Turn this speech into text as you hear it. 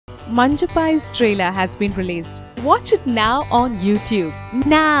Manjapai's trailer has been released. Watch it now on YouTube.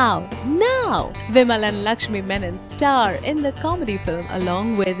 Now! Vimal and Lakshmi Menon star in the comedy film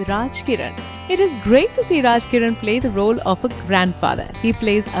along with Rajkiran. It is great to see Rajkiran play the role of a grandfather. He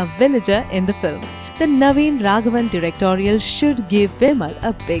plays a villager in the film. The Naveen Raghavan directorial should give Vimal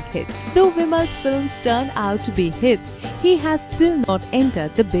a big hit. Though Vimal's films turn out to be hits, he has still not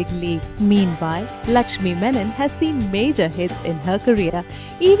entered the big league. Meanwhile, Lakshmi Menon has seen major hits in her career.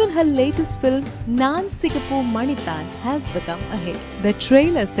 Even her latest film, Nan Sikapu Manitan, has become a hit. The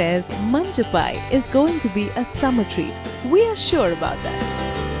trailer says Manjapai is going to be a summer treat. We are sure about that.